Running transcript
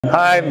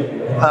Hi,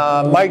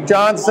 I'm Mike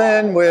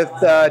Johnson with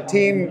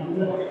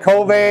Team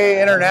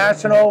KOVE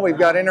International. We've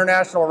got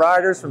international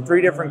riders from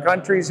 3 different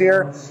countries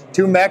here,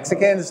 2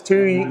 Mexicans,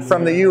 2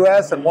 from the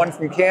US, and 1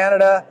 from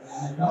Canada.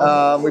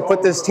 We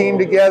put this team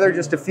together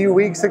just a few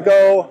weeks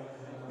ago.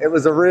 It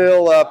was a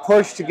real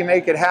push to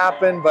make it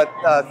happen, but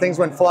things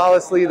went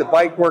flawlessly. The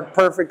bike worked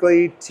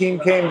perfectly. Team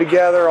came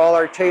together. All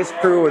our chase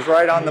crew was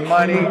right on the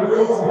money.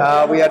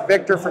 We had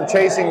Victor from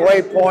Chasing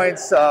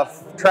Waypoints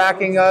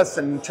tracking us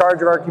and in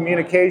charge of our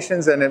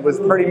communications, and it was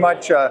pretty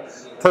much a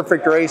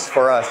perfect race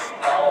for us.